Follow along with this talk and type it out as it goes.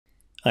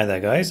Hi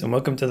there guys, and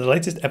welcome to the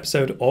latest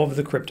episode of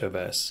the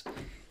Cryptoverse,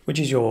 which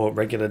is your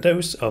regular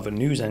dose of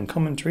news and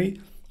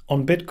commentary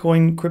on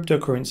Bitcoin,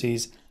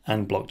 cryptocurrencies,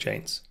 and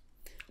blockchains.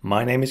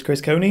 My name is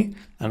Chris Coney,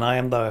 and I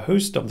am the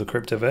host of the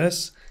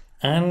Cryptoverse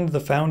and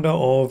the founder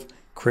of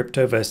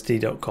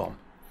cryptoversity.com,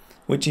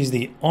 which is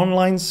the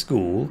online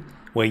school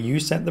where you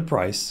set the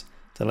price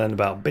to learn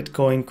about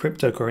Bitcoin,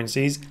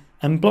 cryptocurrencies,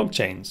 and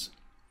blockchains.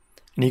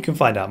 And you can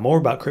find out more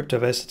about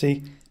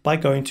Cryptoversity by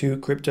going to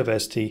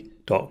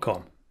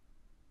cryptoversity.com.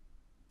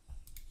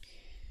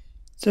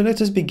 So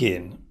let us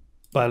begin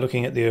by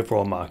looking at the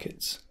overall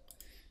markets.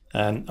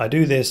 I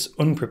do this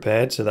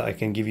unprepared so that I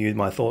can give you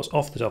my thoughts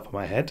off the top of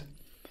my head.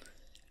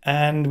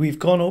 And we've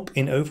gone up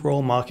in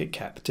overall market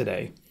cap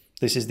today.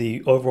 This is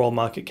the overall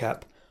market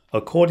cap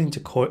according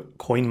to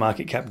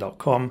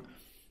coinmarketcap.com,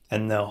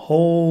 and the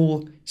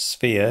whole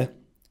sphere,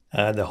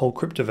 the whole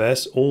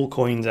Cryptoverse, all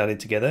coins added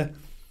together.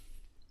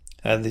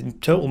 The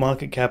total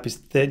market cap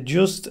is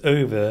just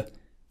over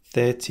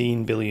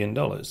 $13 billion.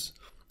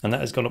 And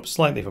that has gone up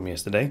slightly from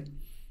yesterday.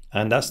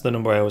 And that's the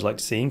number I always like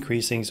to see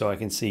increasing, so I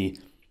can see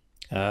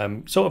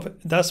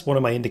that's one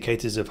of my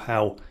indicators of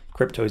how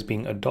crypto is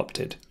being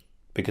adopted,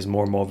 because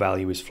more and more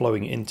value is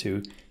flowing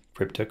into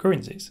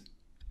cryptocurrencies.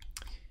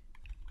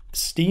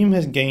 Steam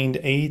has gained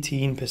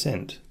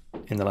 18%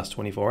 in the last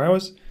 24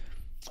 hours,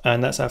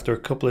 and that's after a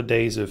couple of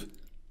days of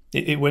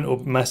it went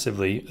up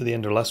massively at the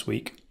end of last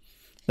week.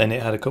 Then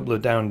it had a couple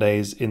of down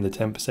days in the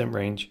 10%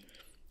 range,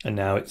 and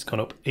now it's gone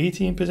up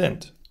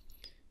 18%.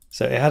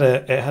 So it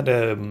had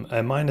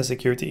a minor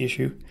security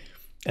issue,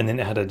 and then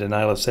it had a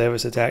denial of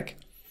service attack.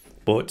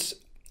 But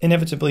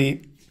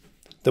inevitably,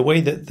 the way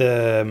that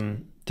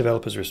the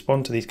developers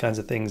respond to these kinds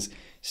of things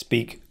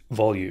speak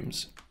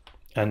volumes,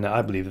 and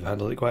I believe they've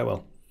handled it quite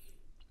well.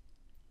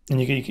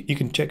 And you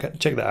can check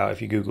that out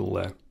if you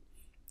Google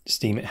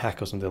Steam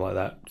hack or something like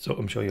that. So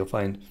I'm sure you'll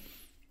find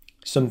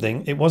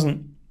something.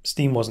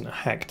 Steam wasn't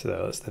hacked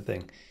though. That's the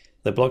thing.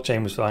 The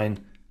blockchain was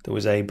fine. There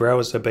was a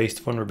browser-based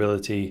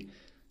vulnerability,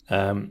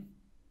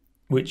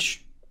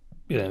 which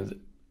is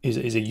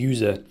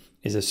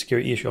a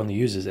security issue on the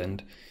user's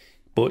end,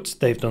 but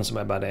they've done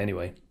something about it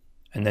anyway.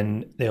 And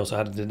then they also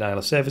had a denial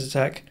of service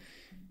attack,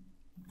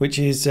 which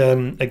is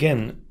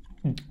again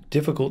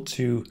difficult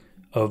to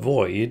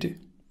avoid.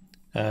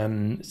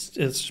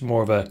 It's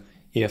more of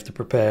you have to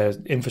prepare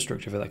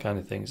infrastructure for that kind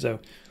of thing. So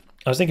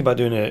I was thinking about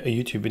doing a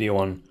YouTube video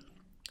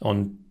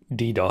on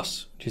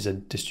DDoS, which is a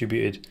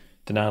distributed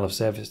denial of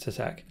service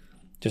attack,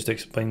 just to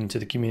explain to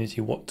the community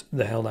what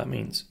the hell that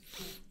means.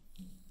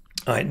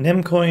 All right,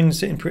 Nemcoin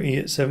sitting pretty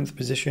at 7th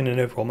position in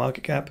overall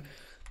market cap,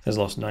 has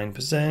lost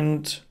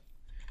 9%.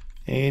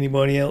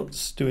 Anybody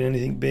else doing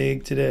anything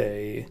big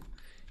today?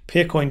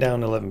 Peercoin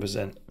down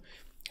 11%. It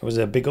was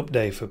a big up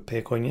day for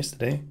Peercoin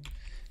yesterday,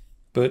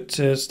 but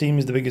Steam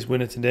is the biggest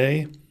winner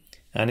today,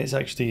 and that's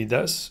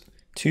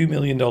 $2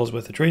 million worth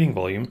of trading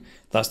volume.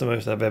 That's the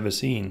most I've ever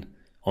seen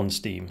on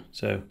Steam.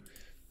 So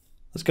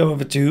let's go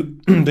over to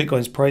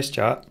Bitcoin's price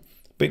chart.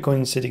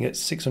 Bitcoin is sitting at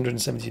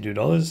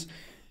 $672. It's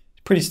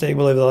pretty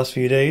stable over the last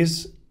few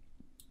days,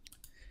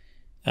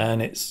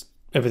 and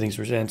everything's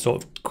returned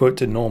sort of quote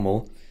to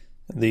normal.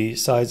 The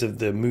size of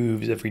the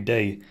moves every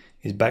day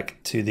is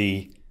back to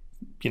the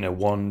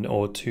 1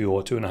 or 2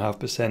 or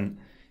 2.5%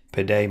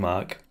 per day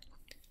mark.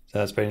 So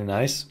that's very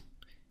nice.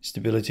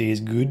 Stability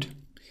is good.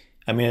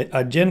 I mean,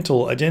 a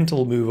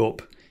gentle move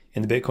up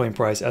in the Bitcoin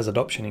price as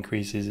adoption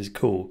increases is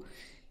cool,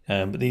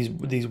 but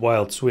these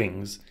wild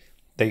swings,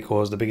 they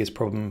cause the biggest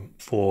problem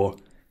for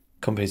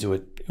companies or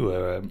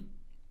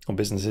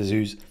businesses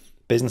whose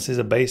businesses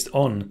are based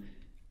on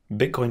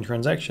Bitcoin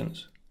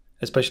transactions,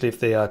 especially if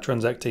they are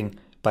transacting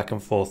back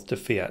and forth to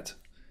fiat,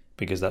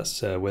 because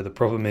that's where the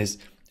problem is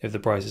if the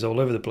price is all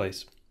over the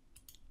place.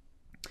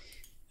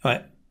 All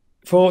right,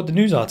 for the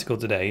news article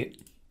today,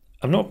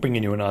 I'm not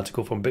bringing you an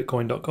article from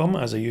bitcoin.com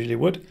as I usually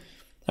would.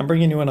 I'm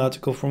bringing you an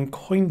article from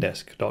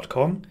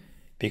coindesk.com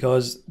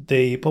because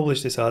they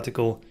published this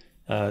article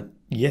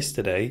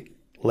yesterday,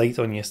 late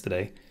on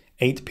yesterday,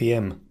 8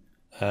 p.m.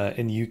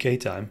 In the UK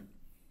time.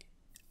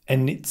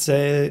 And it's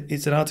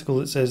an article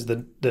that says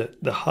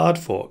the hard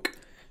fork,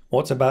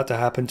 what's about to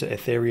happen to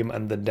Ethereum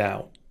and the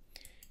DAO.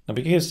 Now,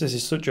 because this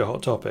is such a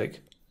hot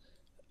topic,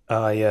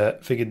 I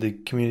figured the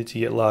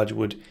community at large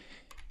would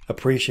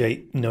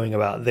appreciate knowing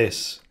about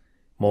this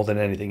more than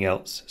anything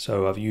else.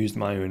 So I've used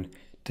my own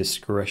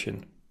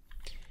discretion.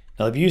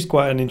 Now, I've used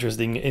quite an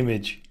interesting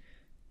image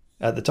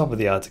at the top of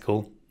the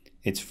article.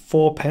 It's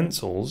 4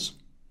 pencils,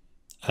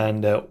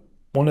 and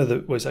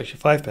it's actually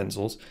 5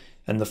 pencils,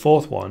 and the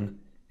fourth one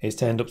is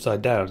turned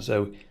upside down.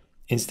 So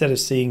instead of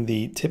seeing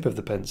the tip of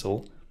the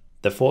pencil,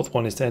 the fourth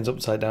one is turned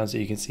upside down so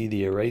you can see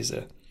the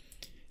eraser.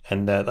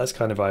 And that's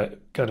kind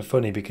of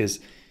funny because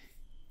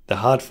the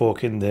hard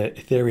fork in the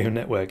Ethereum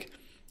network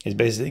is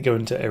basically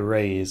going to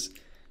erase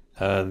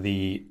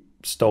the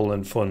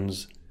stolen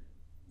funds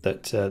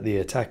that the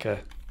attacker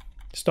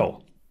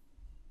stole.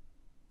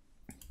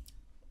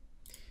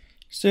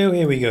 So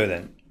here we go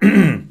then.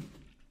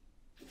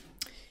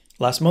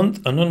 Last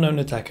month, an unknown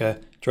attacker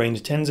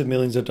drained tens of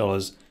millions of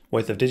dollars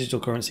worth of digital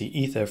currency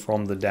Ether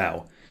from the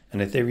DAO, an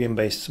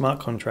Ethereum-based smart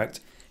contract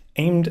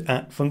aimed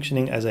at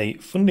functioning as a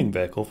funding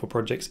vehicle for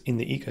projects in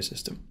the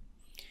ecosystem.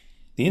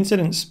 The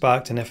incident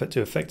sparked an effort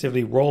to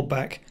effectively roll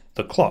back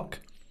the clock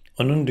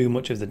and undo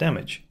much of the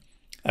damage,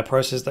 a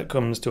process that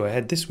comes to a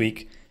head this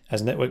week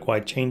as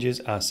network-wide changes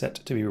are set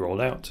to be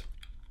rolled out.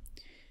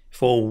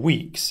 For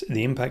weeks,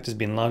 the impact has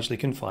been largely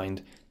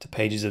confined to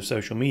pages of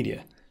social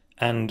media,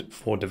 and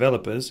for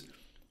developers,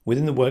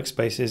 within the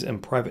workspaces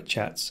and private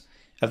chats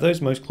of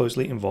those most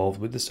closely involved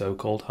with the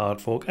so-called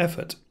hard fork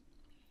effort.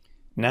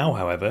 Now,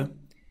 however,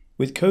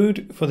 with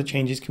code for the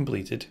changes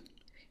completed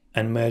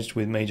and merged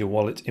with major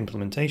wallet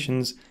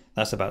implementations,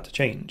 that's about to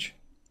change.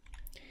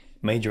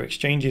 Major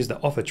exchanges that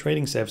offer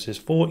trading services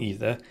for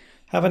Ether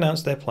have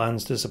announced their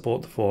plans to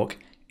support the fork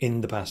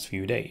in the past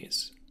few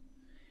days.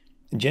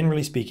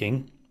 Generally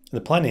speaking,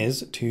 the plan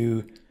is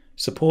to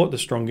support the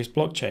strongest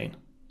blockchain,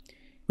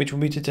 which will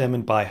be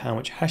determined by how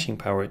much hashing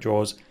power it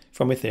draws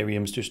from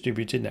Ethereum's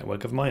distributed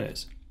network of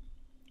miners.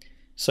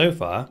 So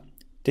far,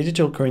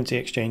 digital currency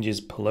exchanges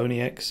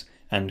Poloniex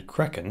and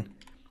Kraken,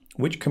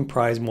 which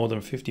comprise more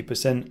than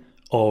 50%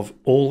 of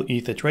all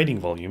Ether trading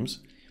volumes,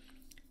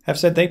 have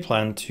said they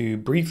plan to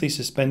briefly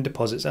suspend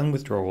deposits and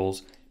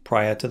withdrawals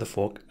prior to the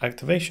fork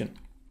activation.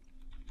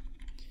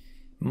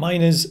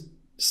 Miners,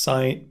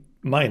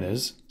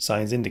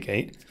 signs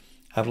indicate,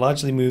 have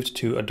largely moved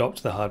to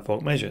adopt the hard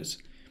fork measures,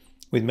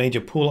 with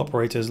major pool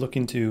operators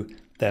looking to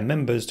their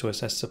members to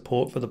assess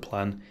support for the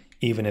plan,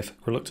 even if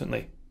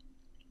reluctantly.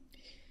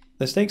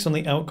 The stakes on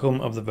the outcome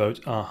of the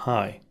vote are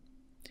high.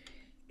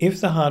 If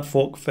the hard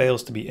fork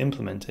fails to be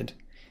implemented,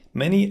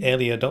 many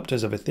early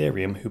adopters of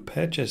Ethereum who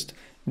purchased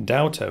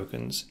DAO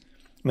tokens,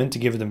 meant to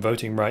give them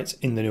voting rights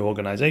in the new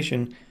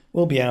organization,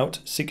 will be out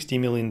 $60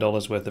 million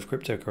worth of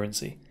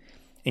cryptocurrency,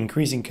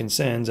 increasing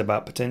concerns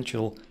about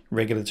potential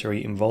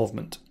regulatory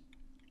involvement.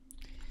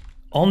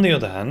 On the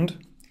other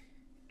hand,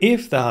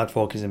 if the hard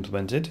fork is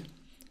implemented,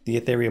 the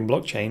Ethereum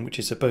blockchain, which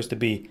is supposed to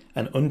be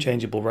an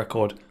unchangeable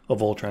record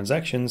of all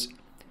transactions,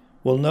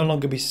 will no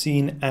longer be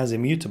seen as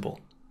immutable.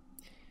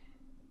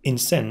 In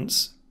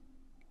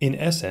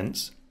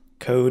essence,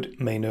 code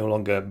may no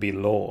longer be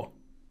law.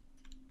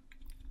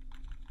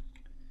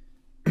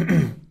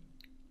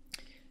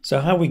 So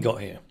how we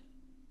got here?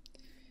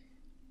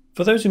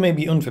 For those who may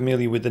be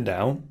unfamiliar with the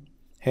DAO,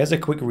 here's a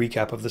quick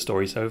recap of the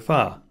story so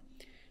far.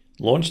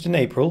 Launched in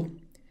April,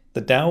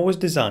 the DAO was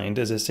designed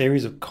as a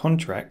series of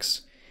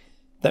contracts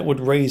that would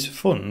raise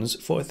funds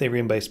for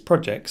Ethereum-based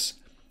projects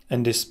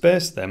and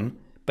disperse them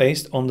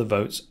based on the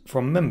votes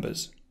from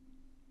members.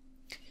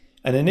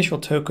 An initial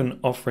token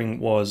offering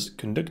was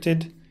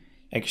conducted,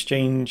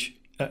 exchanging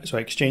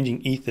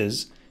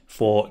ethers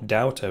for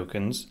DAO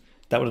tokens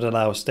that would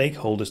allow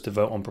stakeholders to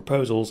vote on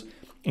proposals,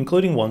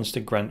 including ones to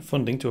grant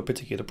funding to a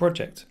particular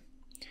project.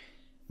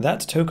 That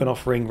token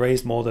offering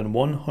raised more than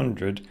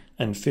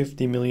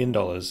 $150 million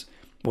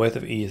worth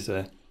of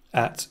Ether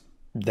at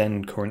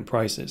then current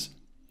prices,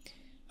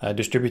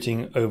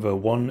 distributing over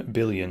 1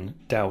 billion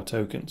DAO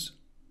tokens.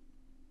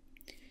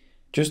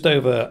 Just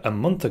over a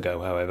month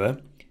ago,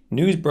 however,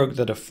 news broke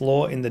that a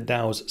flaw in the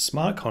DAO's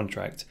smart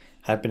contract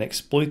had been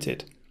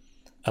exploited,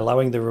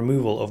 allowing the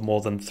removal of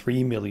more than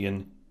 3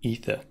 million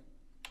Ether,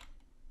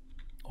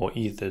 or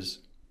Ethers.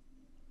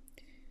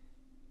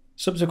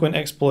 Subsequent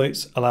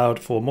exploits allowed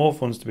for more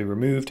funds to be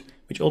removed,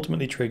 which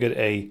ultimately triggered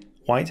a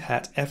white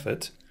hat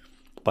effort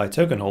by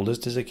token holders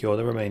to secure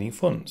the remaining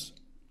funds.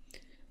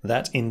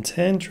 That in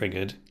turn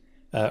triggered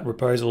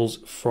reprisals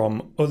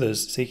from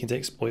others seeking to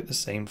exploit the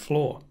same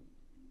flaw.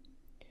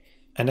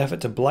 An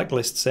effort to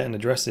blacklist certain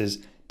addresses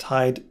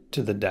tied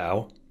to the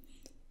DAO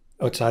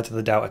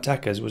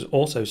attackers was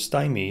also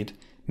stymied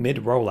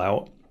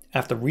mid-rollout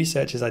after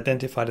researchers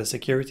identified a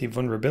security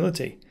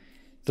vulnerability,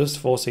 thus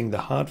forcing the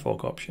hard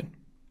fork option.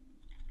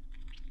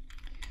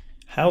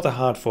 How the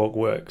hard fork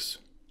works.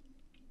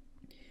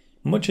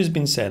 Much has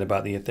been said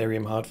about the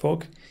Ethereum hard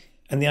fork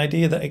and the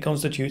idea that it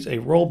constitutes a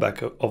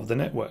rollback of the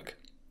network.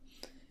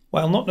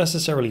 While not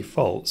necessarily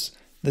false,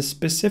 the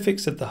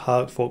specifics of the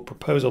hard fork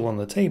proposal on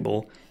the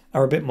table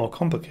are a bit more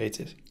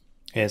complicated.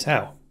 Here's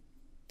how.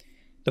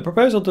 The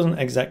proposal doesn't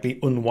exactly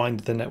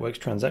unwind the network's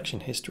transaction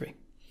history.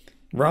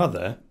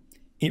 Rather,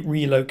 it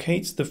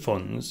relocates the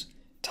funds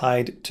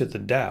tied to the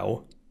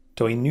DAO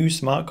to a new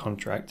smart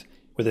contract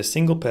with a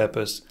single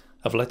purpose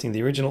of letting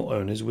the original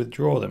owners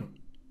withdraw them.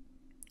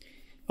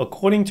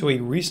 According to a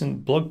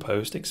recent blog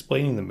post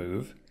explaining the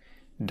move,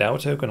 DAO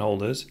token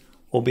holders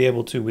will be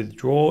able to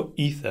withdraw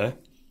Ether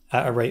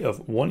at a rate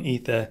of 1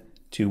 Ether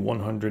to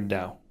 100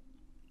 DAO.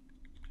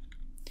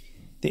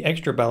 The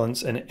extra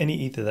balance and any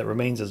Ether that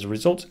remains as a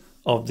result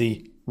of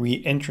the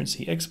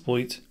re-entrancy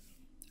exploit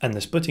and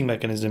the splitting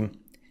mechanism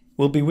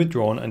will be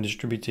withdrawn and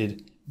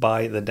distributed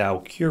by the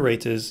DAO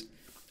curators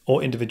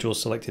or individuals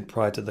selected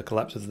prior to the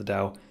collapse of the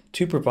DAO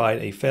to provide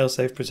a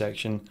fail-safe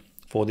protection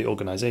for the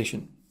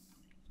organization.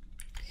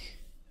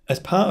 As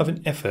part of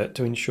an effort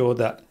to ensure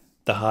that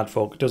the hard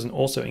fork doesn't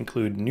also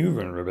include new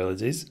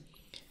vulnerabilities,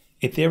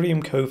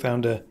 Ethereum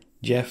co-founder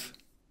Jeff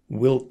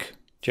Wilk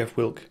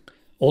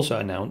also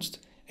announced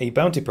a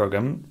bounty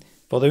program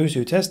for those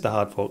who test the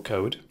hard fork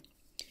code,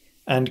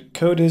 and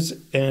coders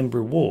earn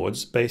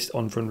rewards based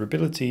on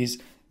vulnerabilities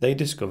they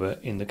discover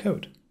in the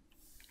code.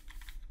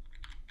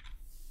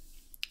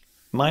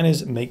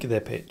 Miners make their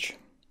pitch.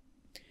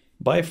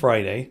 By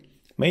Friday,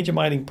 major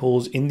mining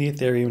pools in the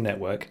Ethereum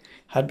network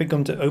had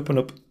begun to open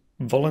up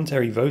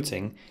voluntary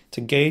voting to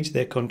gauge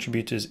their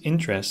contributors'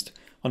 interest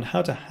on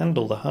how to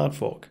handle the hard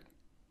fork.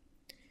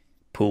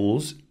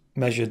 Pools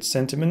measured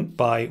sentiment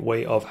by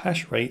way of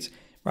hash rate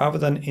rather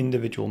than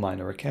individual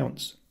miner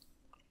accounts.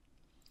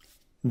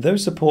 Though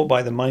support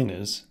by the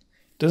miners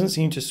doesn't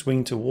seem to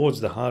swing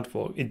towards the hard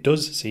fork,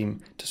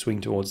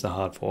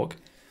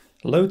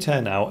 low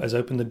turnout has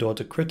opened the door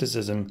to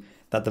criticism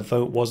that the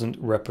vote wasn't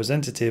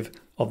representative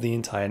of the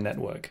entire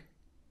network.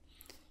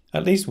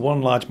 At least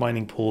one large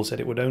mining pool said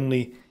it would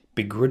only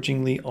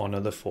begrudgingly honor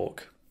the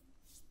fork.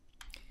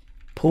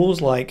 Pools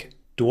like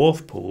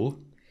Dwarf Pool,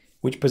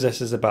 which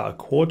possesses about a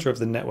quarter of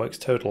the network's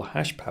total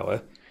hash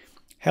power,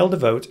 held a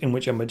vote in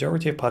which a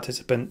majority of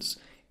participants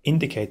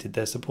indicated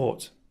their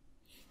support.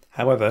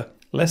 However,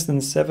 less than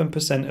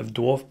 7% of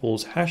Dwarf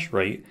Pool's hash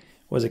rate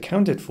was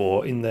accounted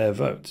for in their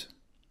vote.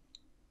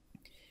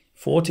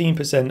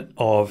 14%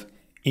 of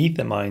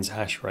Ethermine's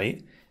hash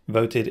rate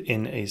voted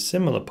in a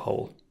similar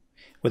poll,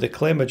 with a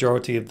clear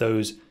majority of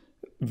those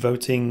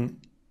voting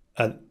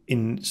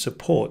in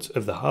support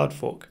of the hard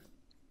fork.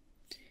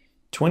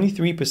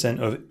 23%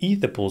 of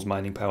Etherpool's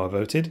mining power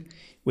voted,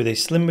 with a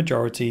slim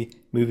majority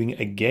moving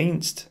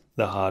against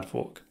the hard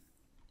fork.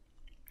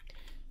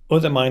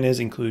 Other miners,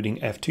 including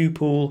F2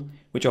 Pool,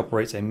 which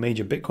operates a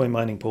major Bitcoin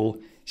mining pool,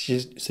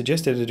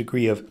 suggested a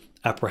degree of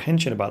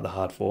apprehension about the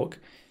hard fork,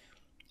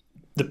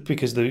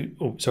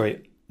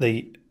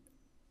 they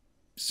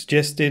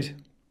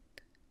suggested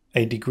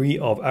a degree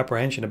of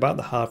apprehension about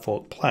the hard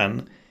fork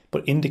plan,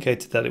 but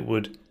indicated that it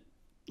would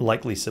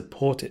likely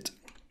support it.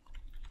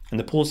 And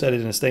the pool said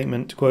in a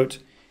statement, quote,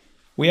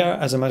 "We are,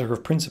 as a matter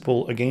of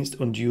principle, against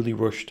unduly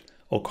rushed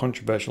or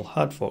controversial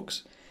hard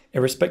forks,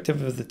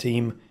 irrespective of the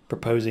team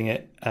proposing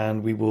it,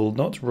 and we will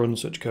not run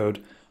such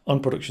code on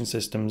production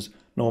systems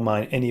nor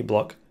mine any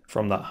block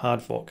from that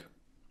hard fork.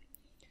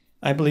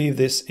 I believe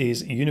this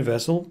is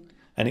universal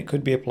and it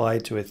could be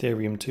applied to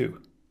Ethereum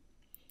too.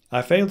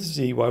 I fail to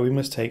see why we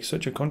must take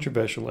such a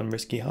controversial and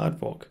risky hard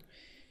fork.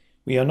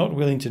 We are not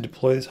willing to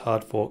deploy this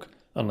hard fork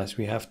unless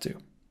we have to."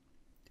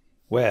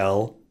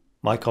 Well,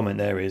 my comment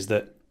there is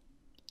that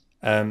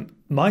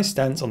my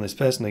stance on this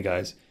personally,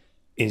 guys,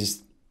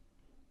 is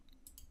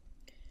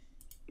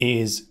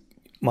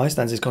my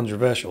stance is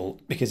controversial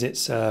because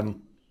it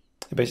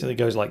basically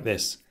goes like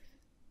this: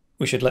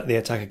 we should let the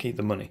attacker keep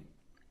the money.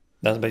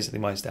 That's basically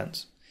my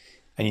stance.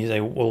 And you say,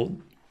 well,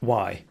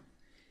 why?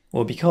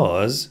 Well,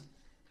 because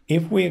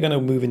if we're going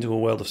to move into a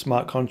world of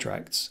smart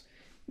contracts,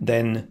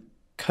 then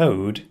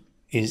code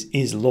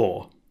is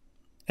law,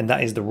 and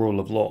that is the rule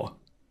of law.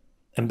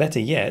 And better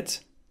yet,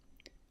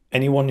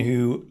 anyone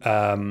who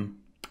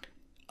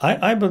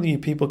I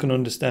believe people can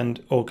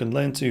understand or can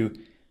learn to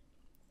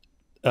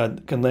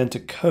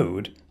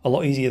code a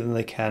lot easier than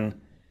they can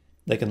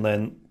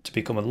learn to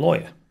become a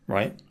lawyer,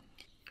 right?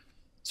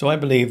 So I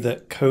believe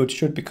that code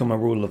should become a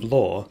rule of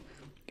law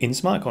in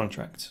smart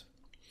contracts.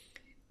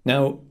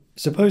 Now,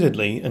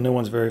 supposedly, and no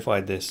one's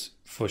verified this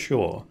for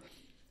sure,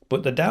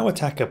 but the DAO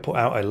attacker put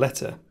out a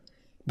letter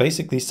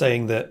basically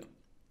saying that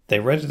they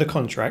read the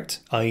contract,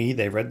 i.e.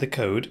 they read the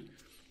code,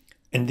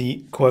 and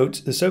the,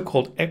 quote, "the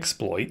so-called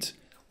exploit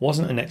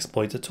wasn't an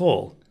exploit at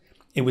all.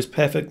 It was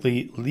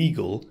perfectly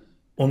legal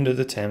under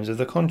the terms of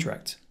the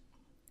contract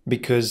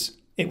because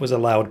it was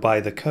allowed by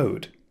the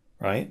code,"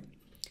 right?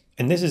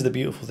 And this is the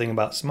beautiful thing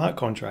about smart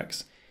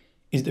contracts,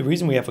 is the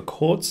reason we have a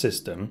court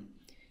system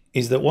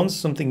is that once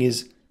something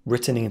is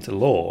written into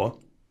law,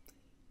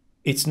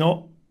 it's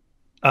not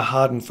a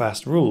hard and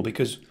fast rule,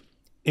 because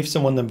if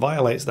someone then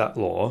violates that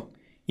law,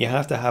 you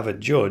have to have a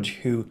judge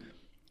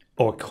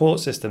or a court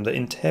system that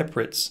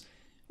interprets,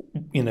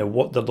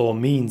 what the law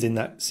means in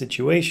that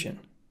situation.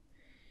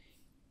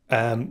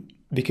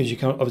 Because you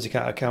can't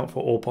account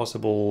for all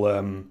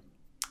possible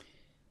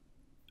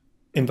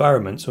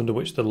environments under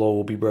which the law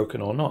will be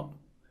broken or not.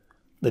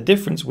 The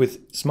difference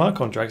with smart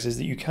contracts is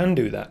that you can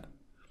do that.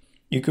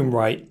 You can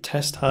write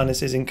test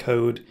harnesses in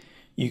code.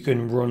 You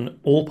can run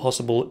all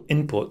possible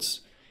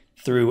inputs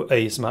through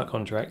a smart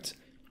contract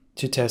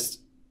to test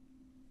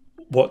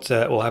what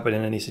will happen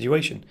in any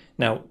situation.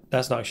 Now,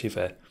 that's not actually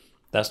fair.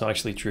 That's not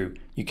actually true.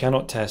 You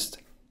cannot test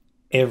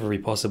every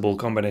possible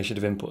combination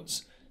of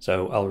inputs.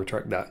 So I'll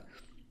retract that.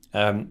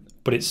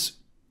 But it's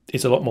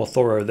a lot more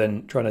thorough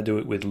than trying to do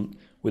it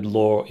with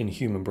law in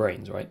human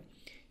brains, right?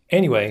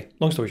 Anyway,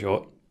 long story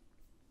short,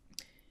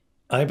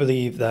 I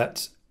believe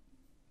that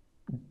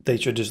they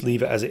should just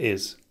leave it as it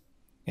is.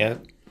 Yeah,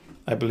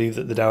 I believe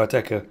that the DAO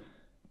attacker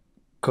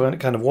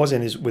kind of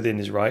was within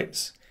his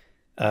rights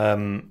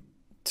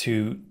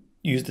to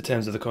use the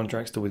terms of the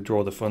contracts to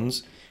withdraw the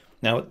funds.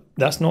 Now,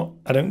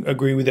 I don't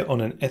agree with it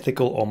on an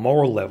ethical or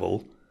moral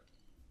level,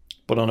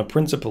 but on a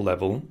principle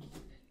level,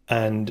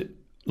 and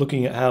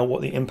looking at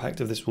what the impact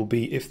of this will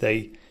be if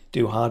they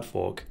do hard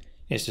fork,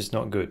 it's just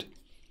not good.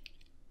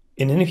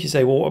 And then if you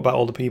say, well, what about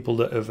all the people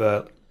that have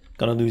going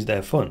to lose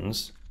their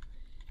funds?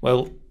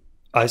 Well,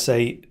 I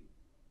say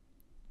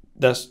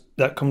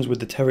that comes with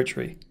the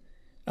territory.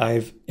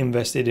 I've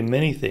invested in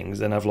many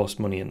things and I've lost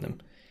money in them,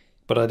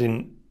 but I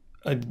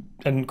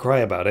didn't cry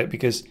about it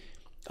because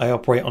I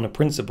operate on a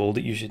principle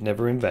that you should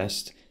never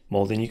invest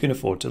more than you can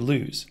afford to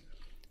lose.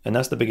 And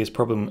that's the biggest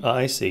problem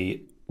I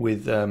see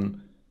with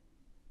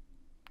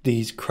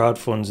these crowd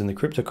funds in the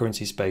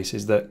cryptocurrency space,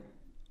 is that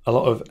a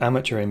lot of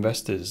amateur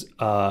investors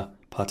are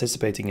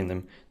participating in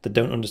them that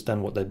don't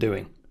understand what they're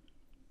doing.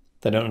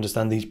 They don't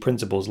understand these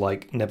principles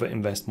like never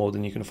invest more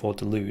than you can afford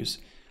to lose,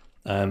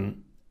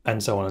 and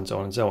so on and so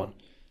on and so on.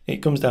 It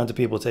comes down to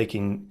people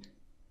taking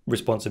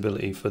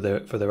responsibility for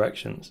their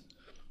actions.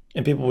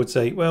 And people would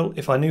say, well,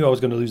 if I knew I was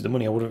going to lose the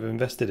money, I would have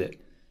invested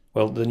it.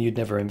 Well, then you'd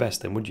never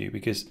invest then, would you?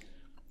 Because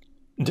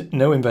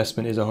no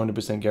investment is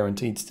 100%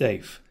 guaranteed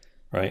safe,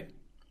 right?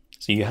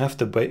 So you have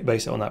to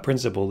base it on that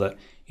principle that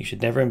you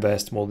should never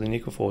invest more than you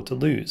can afford to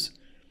lose.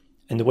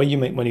 And the way you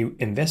make money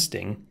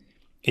investing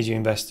is you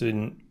invest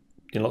in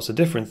lots of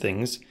different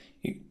things.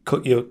 You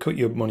cut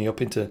your money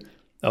up into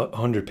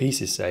 100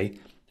 pieces, say,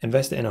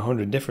 invest it in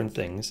 100 different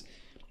things,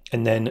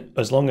 and then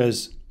as long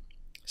as,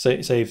 say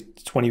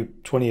if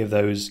 20 of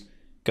those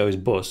goes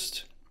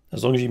bust,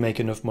 as long as you make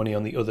enough money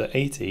on the other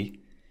 80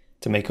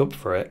 to make up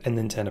for it and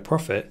then turn a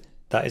profit,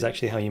 that is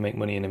actually how you make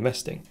money in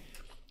investing.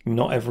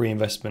 Not every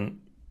investment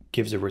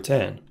gives a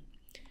return.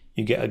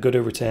 You get a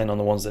gooder return on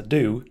the ones that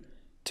do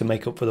to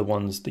make up for the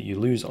ones that you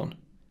lose on.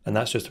 And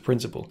that's just a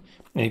principle.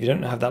 And if you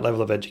don't have that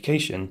level of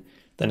education,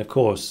 then of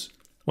course,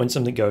 when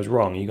something goes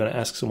wrong, you're going to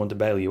ask someone to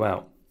bail you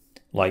out,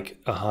 like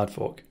a hard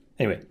fork.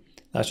 Anyway,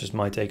 that's just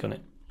my take on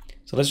it.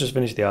 So let's just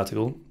finish the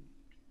article.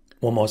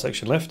 One more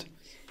section left.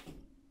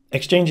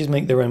 Exchanges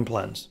make their own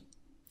plans.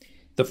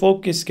 The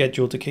fork is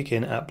scheduled to kick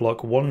in at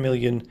block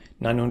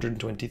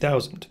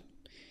 1,920,000,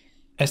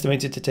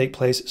 estimated to take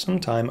place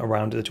sometime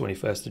around the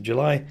 21st of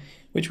July,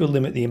 which will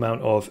limit the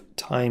amount of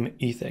time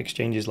Ether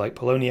exchanges like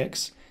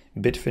Poloniex,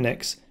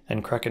 Bitfinex,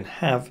 and Kraken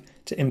have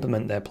to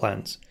implement their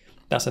plans.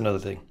 That's another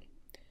thing.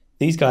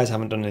 These guys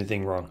haven't done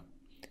anything wrong.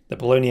 The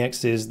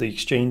Poloniexes, the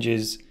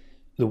exchanges,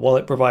 the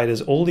wallet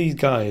providers, all these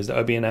guys that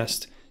are being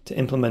asked to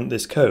implement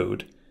this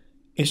code,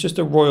 it's just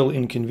a royal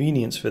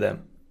inconvenience for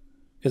them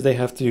because they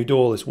have to do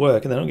all this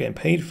work and they're not getting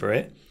paid for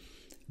it,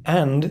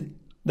 and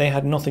they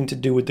had nothing to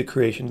do with the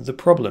creation of the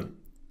problem,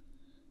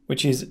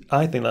 which is,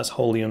 I think that's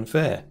wholly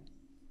unfair.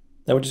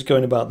 They were just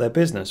going about their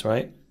business,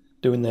 right?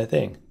 Doing their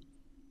thing.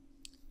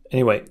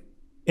 Anyway,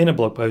 in a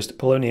blog post,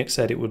 Poloniex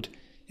said it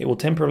will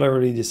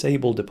temporarily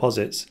disable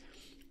deposits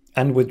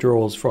and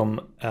withdrawals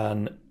from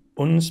an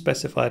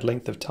unspecified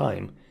length of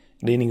time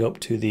leading up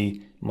to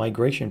the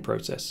migration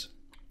process.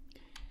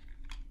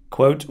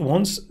 Quote,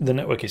 once the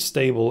network is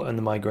stable and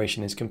the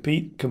migration is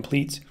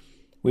complete,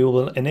 we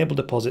will enable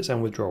deposits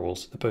and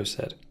withdrawals, the post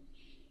said.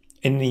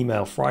 In an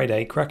email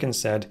Friday, Kraken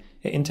said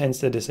it intends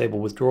to disable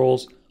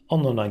withdrawals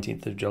on the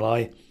 19th of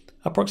July,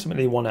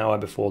 approximately 1 hour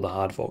before the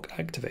hard fork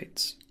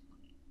activates.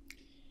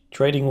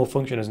 Trading will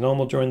function as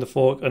normal during the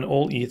fork, and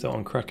all Ether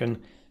on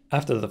Kraken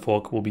after the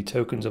fork will be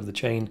tokens of the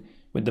chain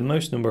with the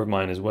most number of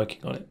miners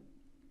working on it.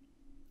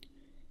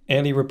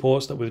 Early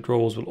reports that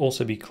withdrawals will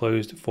also be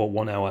closed for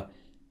 1 hour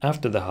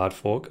after the hard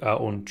fork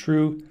are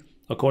untrue,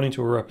 according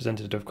to a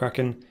representative of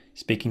Kraken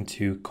speaking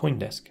to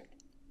CoinDesk.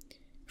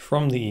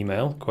 From the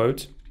email,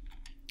 quote,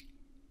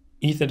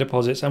 Ether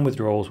deposits and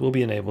withdrawals will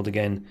be enabled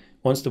again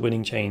once the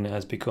winning chain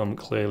has become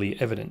clearly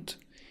evident.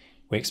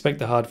 We expect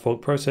the hard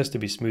fork process to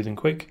be smooth and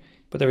quick,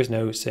 but there is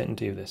no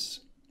certainty of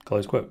this.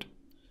 Close quote.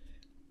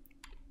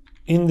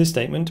 In this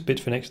statement,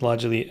 Bitfinex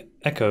largely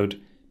echoed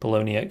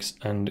Poloniex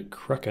and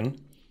Kraken,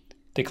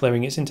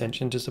 declaring its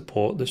intention to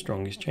support the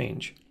strongest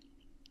change.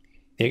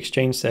 The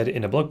exchange said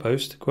in a blog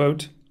post,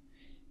 quote,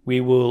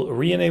 we will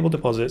re-enable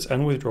deposits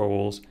and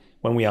withdrawals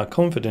when we are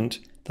confident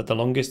that the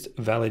longest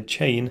valid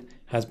chain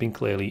has been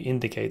clearly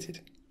indicated.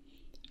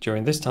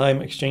 During this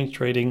time, exchange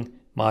trading,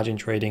 margin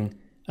trading,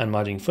 and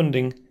margin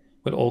funding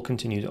will all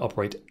continue to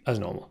operate as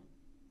normal.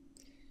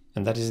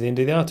 And that is the end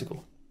of the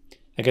article.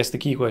 I guess the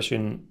key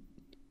question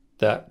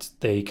that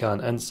they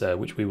can't answer,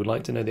 which we would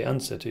like to know the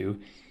answer to,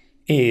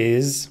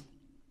 is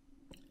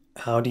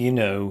how do you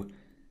know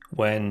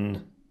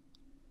when,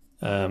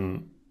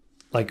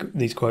 like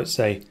these quotes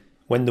say,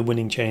 when the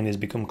winning chain has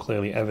become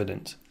clearly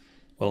evident?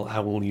 Well,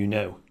 how will you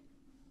know?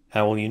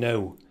 How will you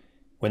know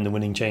when the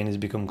winning chain has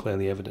become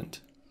clearly evident?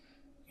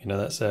 You know,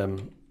 that's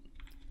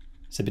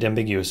it's a bit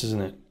ambiguous,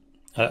 isn't it?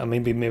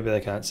 Maybe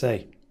they can't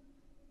say.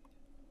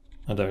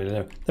 I don't really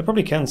know. They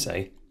probably can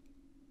say.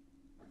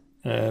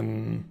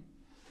 I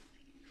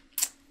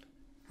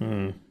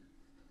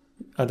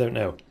don't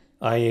know.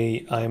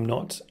 I am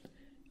not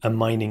a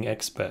mining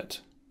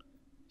expert,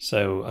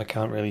 so I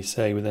can't really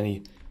say with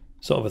any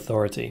sort of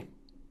authority.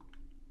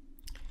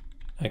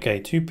 Okay,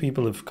 2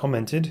 people have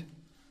commented.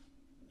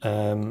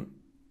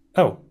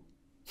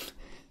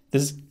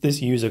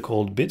 This user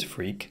called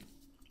Bitfreak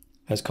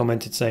has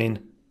commented saying,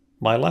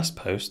 my last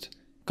post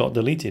got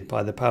deleted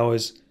by the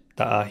powers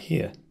that are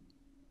here.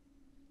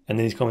 And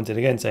then he's commented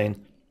again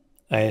saying,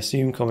 I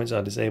assume comments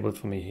are disabled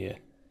for me here.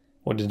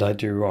 What did I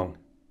do wrong?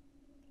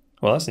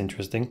 Well, that's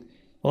interesting.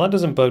 Well, that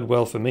doesn't bode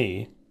well for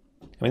me.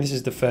 I mean, this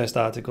is the first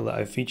article that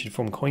I've featured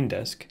from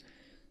CoinDesk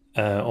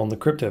on the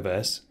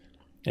Cryptoverse.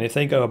 And if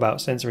they go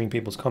about censoring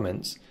people's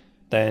comments,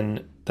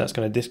 then that's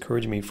going to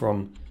discourage me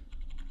from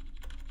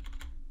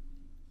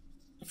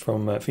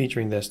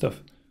featuring their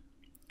stuff.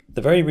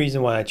 The very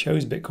reason why I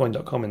chose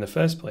Bitcoin.com in the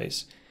first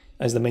place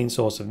as the main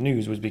source of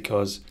news was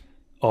because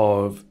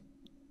of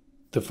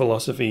the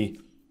philosophy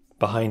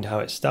behind how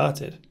it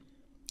started.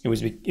 It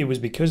was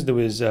because there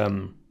was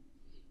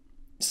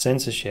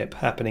censorship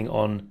happening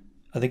on,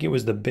 I think it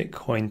was the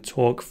Bitcoin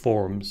Talk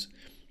forums,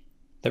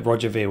 that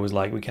Roger Ver was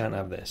like, we can't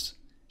have this.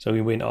 So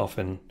he went off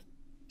and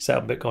set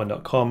up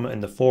Bitcoin.com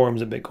and the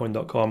forums at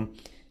Bitcoin.com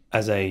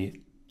as a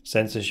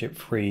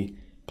censorship-free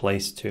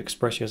place to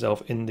express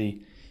yourself in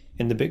the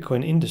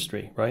Bitcoin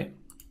industry, right?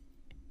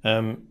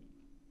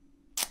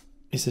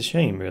 It's a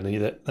shame, really,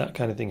 that that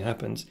kind of thing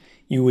happens.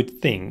 You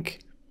would think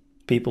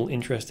people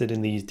interested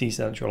in these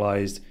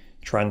decentralized,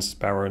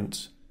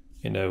 transparent,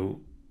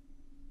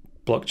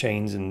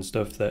 blockchains and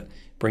stuff that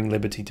bring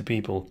liberty to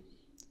people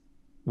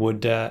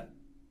would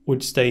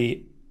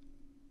stay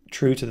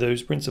true to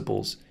those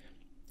principles.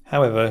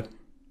 However,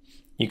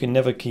 you can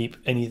never keep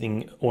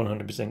anything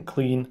 100%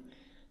 clean.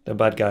 The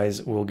bad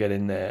guys will get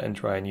in there and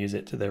try and use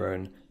it to their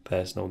own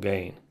personal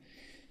gain.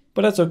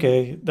 But that's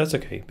okay. That's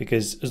okay,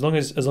 because as long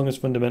as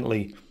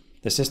fundamentally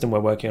the system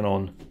we're working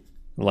on,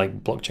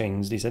 like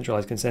blockchains,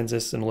 decentralized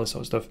consensus, and all this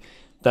sort of stuff,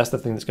 that's the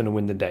thing that's going to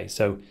win the day.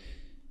 So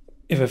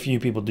if a few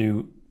people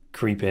do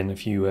creep in, a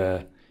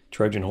few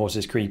Trojan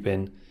horses creep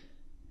in,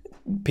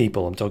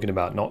 people I'm talking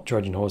about, not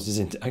Trojan horses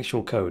into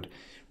actual code,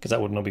 because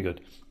that would not be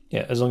good.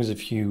 Yeah, as long as a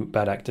few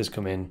bad actors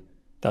come in,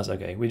 that's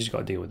okay. We just got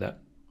to deal with that.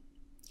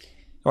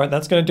 All right,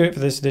 that's going to do it for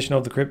this edition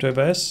of the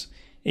Cryptoverse.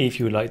 If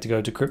you would like to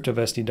go to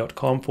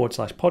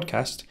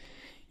cryptoversity.com/podcast,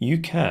 you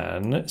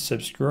can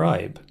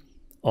subscribe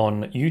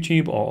on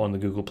YouTube or on the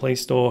Google Play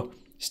Store,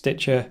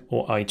 Stitcher,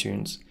 or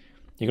iTunes.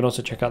 You can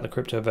also check out the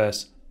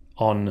Cryptoverse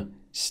on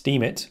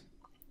Steemit.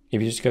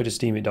 If you just go to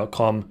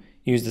steemit.com,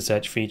 use the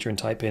search feature and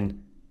type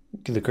in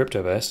the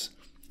Cryptoverse,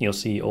 you'll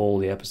see all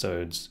the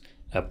episodes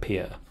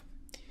appear.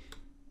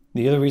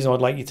 The other reason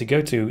I'd like you to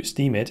go to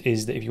Steemit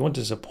is that if you want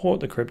to support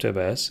the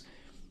Cryptoverse,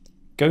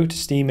 go to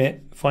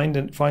Steemit,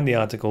 find the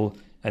article,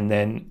 and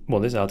then,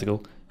 this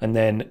article, and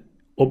then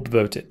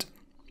upvote it.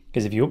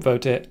 Because if you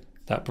upvote it,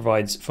 that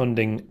provides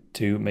funding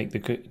to make the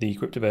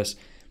Cryptoverse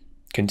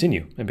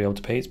continue and be able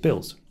to pay its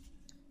bills.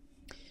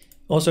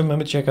 Also,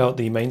 remember to check out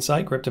the main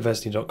site,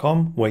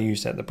 cryptoversity.com, where you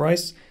set the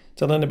price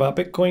to learn about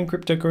Bitcoin,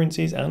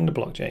 cryptocurrencies, and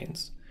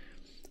blockchains.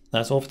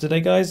 That's all for today,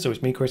 guys. So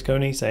it's me, Chris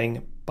Coney,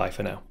 saying bye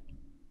for now.